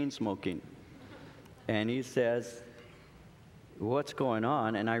was chain smoking. And he says, "What's going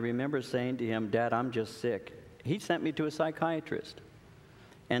on?" And I remember saying to him, "Dad, I'm just sick." He sent me to a psychiatrist.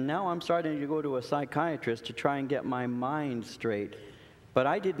 And now I'm starting to go to a psychiatrist to try and get my mind straight. But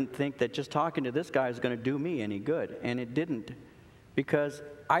I didn't think that just talking to this guy is going to do me any good. And it didn't. Because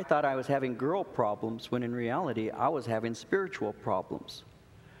I thought I was having girl problems, when in reality I was having spiritual problems.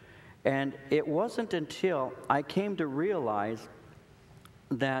 And it wasn't until I came to realize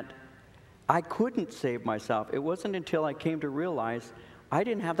that I couldn't save myself. It wasn't until I came to realize I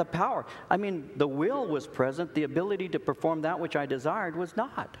didn't have the power. I mean, the will was present. The ability to perform that which I desired was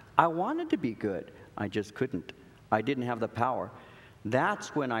not. I wanted to be good. I just couldn't. I didn't have the power.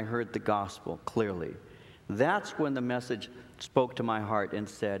 That's when I heard the gospel clearly. That's when the message spoke to my heart and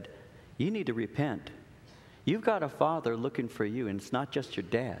said, you need to repent. You've got a Father looking for you, and it's not just your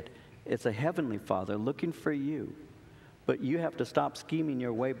dad. It's a heavenly Father looking for you. But you have to stop scheming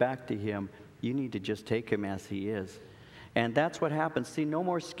your way back to Him. You need to just take Him as He is. And that's what happens. See, no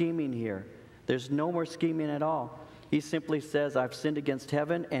more scheming here. There's no more scheming at all. He simply says, I've sinned against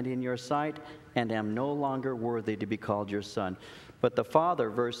heaven and in your sight, and am no longer worthy to be called your son. But the Father,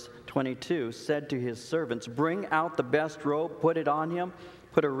 verse 22, said to His servants, bring out the best robe, put it on him,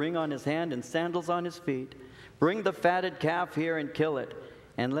 put a ring on his hand and sandals on his feet. Bring the fatted calf here and kill it,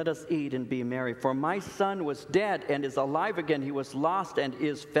 and let us eat and be merry. For my son was dead and is alive again. He was lost and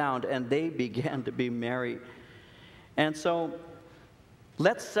is found. And they began to be merry. And so,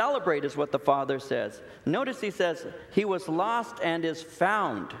 let's celebrate is what the Father says. Notice He says, He was lost and is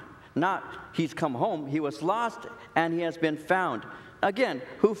found. Not, He's come home. He was lost and He has been found. Again,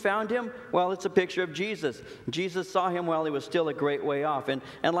 who found Him? Well, it's a picture of Jesus. Jesus saw Him while He was still a great way off. And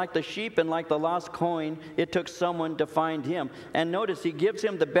like the sheep and like the lost coin, it took someone to find Him. And notice He gives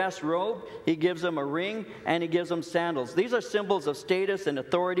him the best robe, He gives him a ring, and He gives him sandals. These are symbols of status and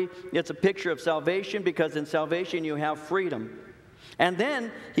authority. It's a picture of salvation, because in salvation you have freedom. And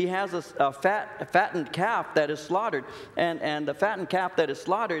then He has a fattened calf that is slaughtered. And the fattened calf that is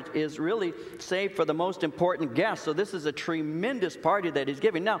slaughtered is really saved for the most important guests. So this is a tremendous party that He's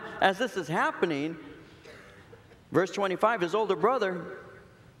giving. Now, as this is happening, verse 25, his older brother,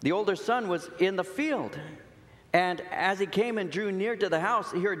 the older son, was in the field. And as he came and drew near to the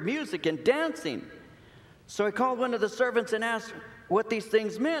house, he heard music and dancing. So he called one of the servants and asked what these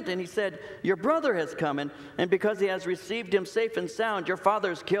things meant. And he said, your brother has come, and because he has received him safe and sound, your father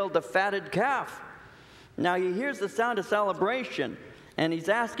has killed the fatted calf. Now he hears the sound of celebration, and he's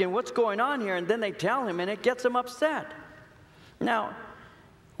asking, what's going on here? And then they tell him, and it gets him upset. Now,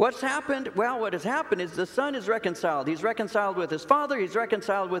 what's happened? Well, what has happened is the son is reconciled. He's reconciled with his father. He's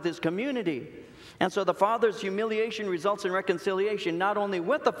reconciled with his community. And so the father's humiliation results in reconciliation, not only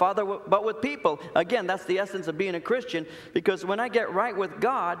with the Father, but with people. Again, that's the essence of being a Christian, because when I get right with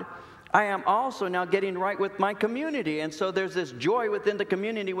God, I am also now getting right with my community. And so there's this joy within the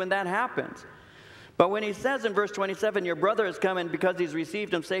community when that happens. But when he says in verse 27, your brother has come, and because he's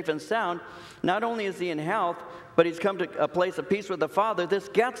received him safe and sound, not only is he in health, but he's come to a place of peace with the Father, this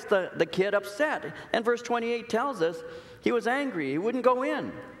gets the kid upset. And verse 28 tells us he was angry. He wouldn't go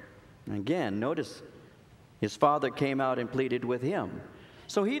in. Again, notice his father came out and pleaded with him.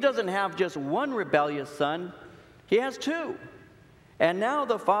 So he doesn't have just one rebellious son, he has two. And now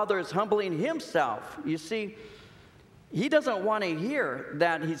the father is humbling himself. You see, he doesn't want to hear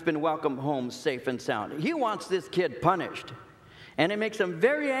that he's been welcomed home safe and sound. He wants this kid punished. And it makes him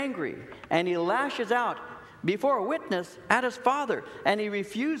very angry. And he lashes out before a witness at his father, and he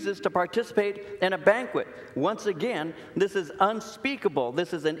refuses to participate in a banquet. Once again, this is unspeakable.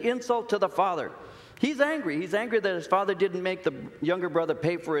 This is an insult to the father. He's angry. He's angry that his father didn't make the younger brother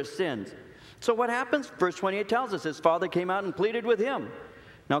pay for his sins. So what happens? Verse 28 tells us his father came out and pleaded with him.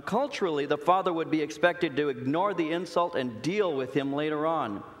 Now, culturally, the father would be expected to ignore the insult and deal with him later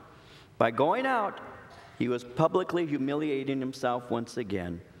on. By going out, he was publicly humiliating himself once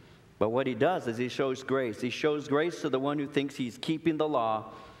again. But what he does is he shows grace. He shows grace to the one who thinks he's keeping the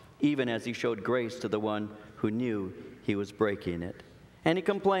law, even as he showed grace to the one who knew he was breaking it. And he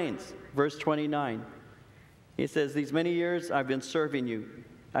complains, verse 29. He says, "These many years I've been serving you.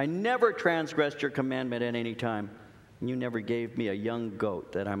 I never transgressed your commandment at any time. And you never gave me a young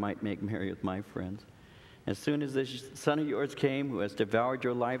goat that I might make merry with my friends. As soon as this son of yours came, who has devoured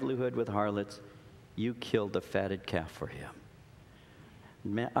your livelihood with harlots, you killed the fatted calf for him.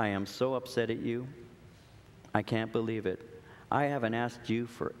 I am so upset at you. I can't believe it. I haven't asked you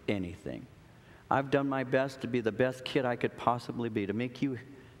for anything. I've done my best to be the best kid I could possibly be, to make you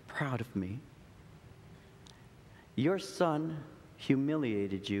proud of me. Your son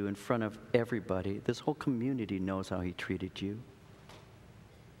humiliated you in front of everybody. This whole community knows how he treated you.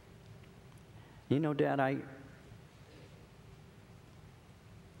 You know, Dad, I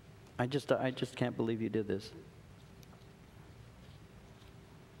just can't believe you did this.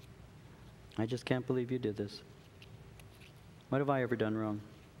 I just can't believe you did this. What have I ever done wrong?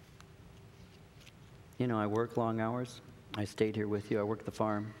 You know, I work long hours. I stayed here with you. I work the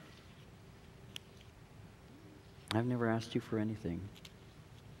farm. I've never asked you for anything.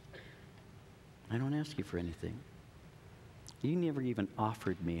 I don't ask you for anything. You never even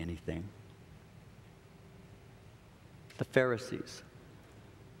offered me anything. The Pharisees.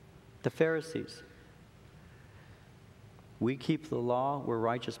 We keep the law. We're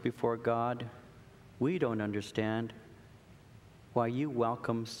righteous before God. We don't understand why you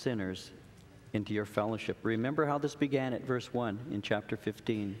welcome sinners into your fellowship. Remember how this began at verse 1 in chapter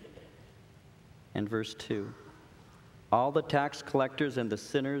 15 and verse 2. All the tax collectors and the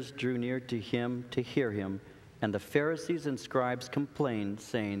sinners drew near to him to hear him, and the Pharisees and scribes complained,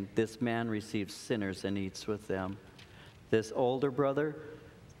 saying, "This man receives sinners and eats with them." This older brother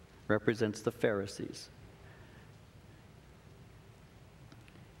represents the Pharisees.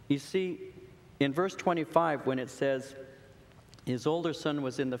 You see, in verse 25, when it says, his older son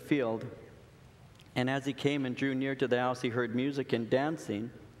was in the field, and as he came and drew near to the house, he heard music and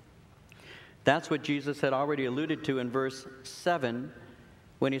dancing. That's what Jesus had already alluded to in verse 7,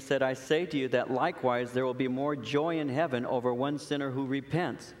 when he said, "I say to you that likewise there will be more joy in heaven over one sinner who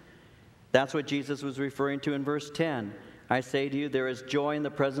repents." That's what Jesus was referring to in verse 10. "I say to you, there is joy in the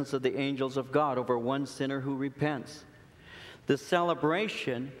presence of the angels of God over one sinner who repents." The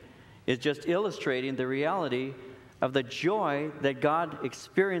celebration is just illustrating the reality of the joy that God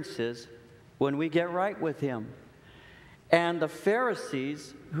experiences when we get right with him. And the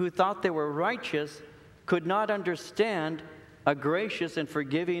Pharisees, who thought they were righteous, could not understand a gracious and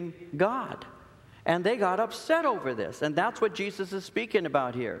forgiving God. And they got upset over this. And that's what Jesus is speaking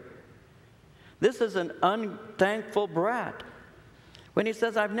about here. This is an unthankful brat. When he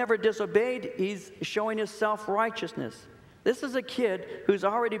says, "I've never disobeyed," he's showing his self-righteousness. This is a kid who's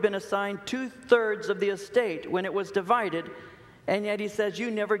already been assigned 2/3 of the estate when it was divided, and yet he says,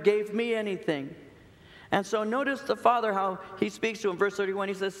 "You never gave me anything." And so notice the father, how he speaks to him. Verse 31,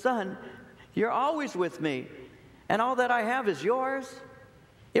 he says, "Son, you're always with me, and all that I have is yours.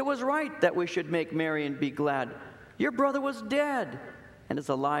 It was right that we should make merry and be glad. Your brother was dead and is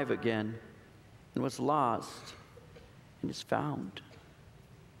alive again, and was lost and is found."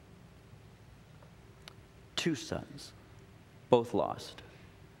 Two sons, both lost.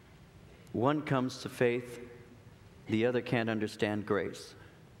 One comes to faith, the other can't understand grace.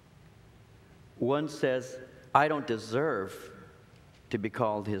 One says, "I don't deserve to be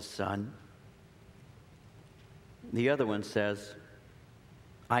called his son." The other one says,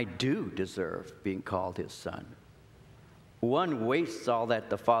 "I do deserve being called his son." One wastes all that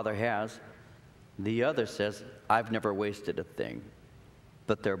the father has. The other says, "I've never wasted a thing."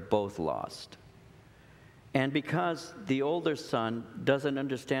 But they're both lost. And because the older son doesn't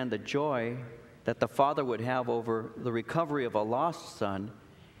understand the joy that the father would have over the recovery of a lost son,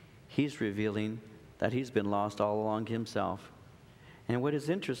 he's revealing that he's been lost all along himself. And what is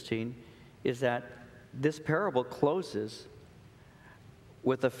interesting is that this parable closes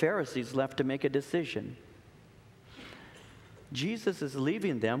with the Pharisees left to make a decision. Jesus is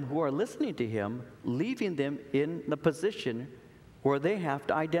leaving them, who are listening to him, leaving them in the position where they have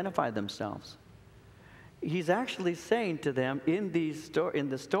to identify themselves. He's actually saying to them in the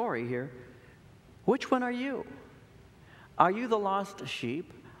story here, which one are you? Are you the lost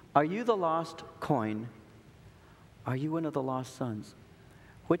sheep? Are you the lost coin? Are you one of the lost sons?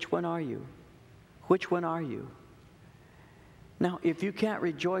 Which one are you? Which one are you? Now, if you can't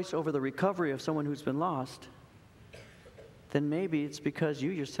rejoice over the recovery of someone who's been lost, then maybe it's because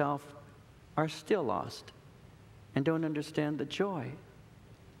you yourself are still lost and don't understand the joy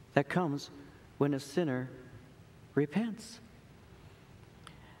that comes when a sinner repents.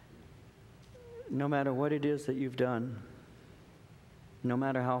 no matter what it is that you've done, no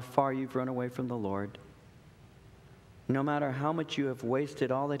matter how far you've run away from the Lord, no matter how much you have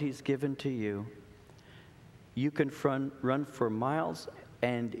wasted all that He's given to you, you can run for miles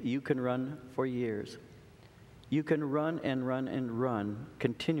and you can run for years. You can run and run and run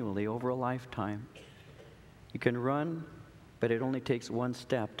continually over a lifetime. You can run, but it only takes one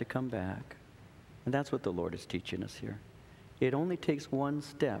step to come back. And that's what the Lord is teaching us here. It only takes one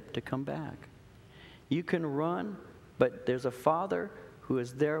step to come back. You can run, but there's a Father who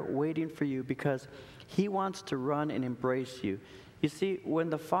is there waiting for you because He wants to run and embrace you. You see, when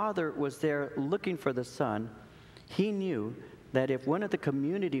the Father was there looking for the Son, He knew that if one of the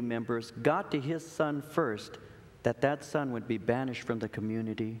community members got to His Son first, that Son would be banished from the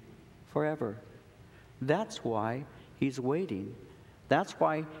community forever. That's why He's waiting. That's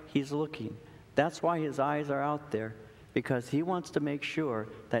why He's looking. That's why His eyes are out there, because He wants to make sure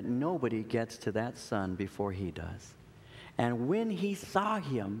that nobody gets to that Son before He does. And when He saw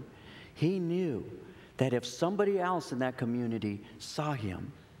Him, He knew that if somebody else in that community saw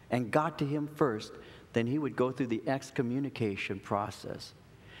Him and got to Him first, then He would go through the excommunication process.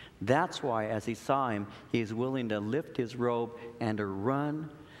 That's why, as He saw Him, He is willing to lift His robe and to run,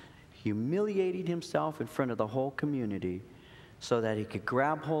 humiliating Himself in front of the whole community so that He could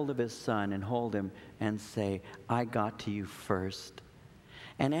grab hold of His Son and hold Him and say, I got to you first.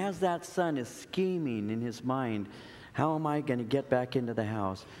 And as that Son is scheming in his mind, how am I going to get back into the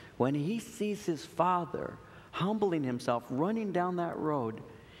house? When he sees his Father humbling Himself, running down that road,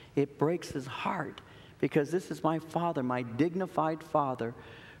 it breaks his heart, because this is my Father, my dignified Father,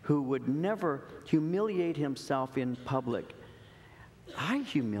 who would never humiliate Himself in public. I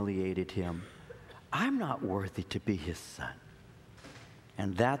humiliated Him. I'm not worthy to be His Son.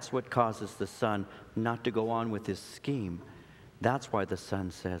 And that's what causes the Son not to go on with his scheme. That's why the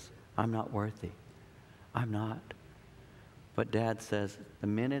Son says, I'm not worthy. I'm not. But Dad says, the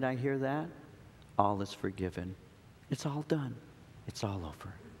minute I hear that, all is forgiven. It's all done. It's all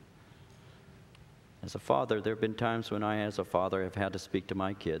over. As a father, there have been times when I, as a father, have had to speak to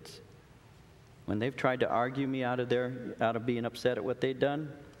my kids. When they've tried to argue me out of being upset at what they've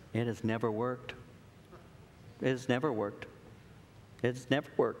done, it has never worked. It has never worked. It's never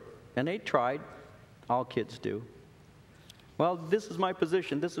worked. And they tried. All kids do. Well, this is my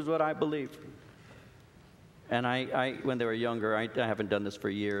position. This is what I believe. And I when they were younger, I haven't done this for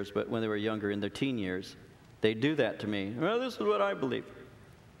years, but when they were younger, in their teen years, they do that to me. Well, this is what I believe.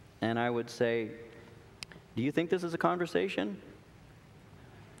 And I would say, do you think this is a conversation?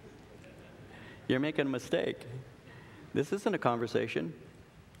 You're making a mistake. This isn't a conversation.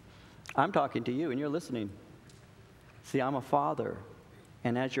 I'm talking to you and you're listening. See, I'm a father.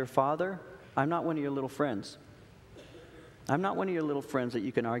 And as your father, I'm not one of your little friends. I'm not one of your little friends that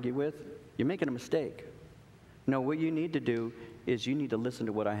you can argue with. You're making a mistake. No, what you need to do is you need to listen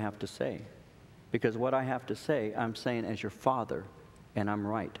to what I have to say. Because what I have to say, I'm saying as your father, and I'm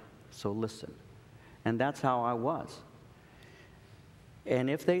right. So listen. And that's how I was. And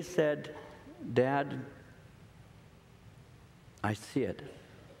if they said, Dad, I see it.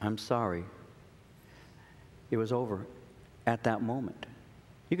 I'm sorry. It was over at that moment.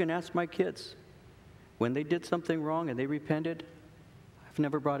 You can ask my kids. When they did something wrong and they repented, I've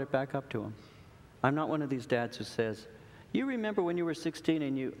never brought it back up to them. I'm not one of these dads who says, you remember when you were 16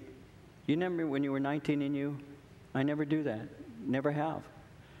 and you remember when you were 19 and you? I never do that. Never have.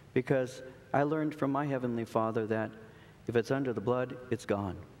 Because I learned from my Heavenly Father that if it's under the blood, it's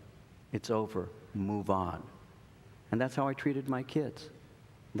gone. It's over. Move on. And that's how I treated my kids.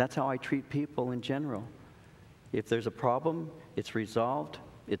 That's how I treat people in general. If there's a problem, it's resolved,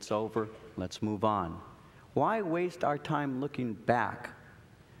 it's over, let's move on. Why waste our time looking back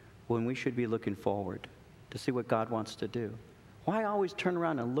when we should be looking forward to see what God wants to do? Why always turn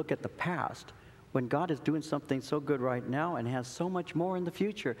around and look at the past when God is doing something so good right now and has so much more in the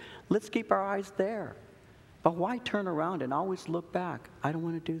future? Let's keep our eyes there. But why turn around and always look back? I don't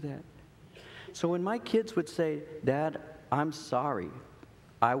want to do that. So when my kids would say, Dad, I'm sorry,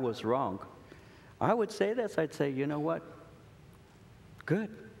 I was wrong, I would say this. I'd say, you know what? Good.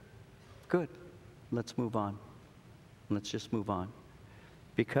 Let's move on. Let's just move on.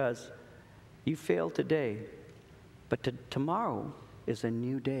 Because you failed today, but tomorrow is a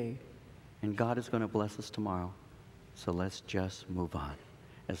new day, and God is going to bless us tomorrow. So let's just move on.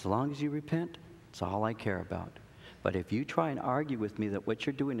 As long as you repent, it's all I care about. But if you try and argue with me that what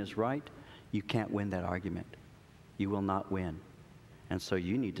you're doing is right, you can't win that argument. You will not win. And so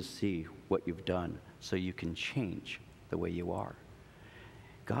you need to see what you've done so you can change the way you are.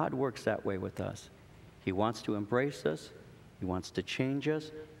 God works that way with us. He wants to embrace us. He wants to change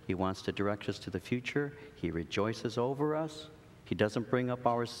us. He He wants to direct us to the future. He rejoices over us. He doesn't bring up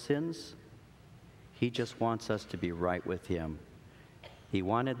our sins. He just wants us to be right with him. He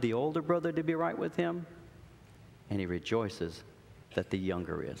wanted the older brother to be right with him, and he rejoices that the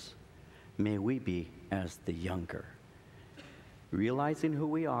younger is. May we be as the younger, realizing who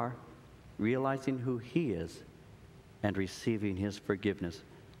we are, realizing who he is, and receiving his forgiveness.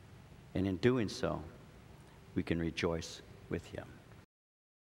 And in doing so, we can rejoice with him.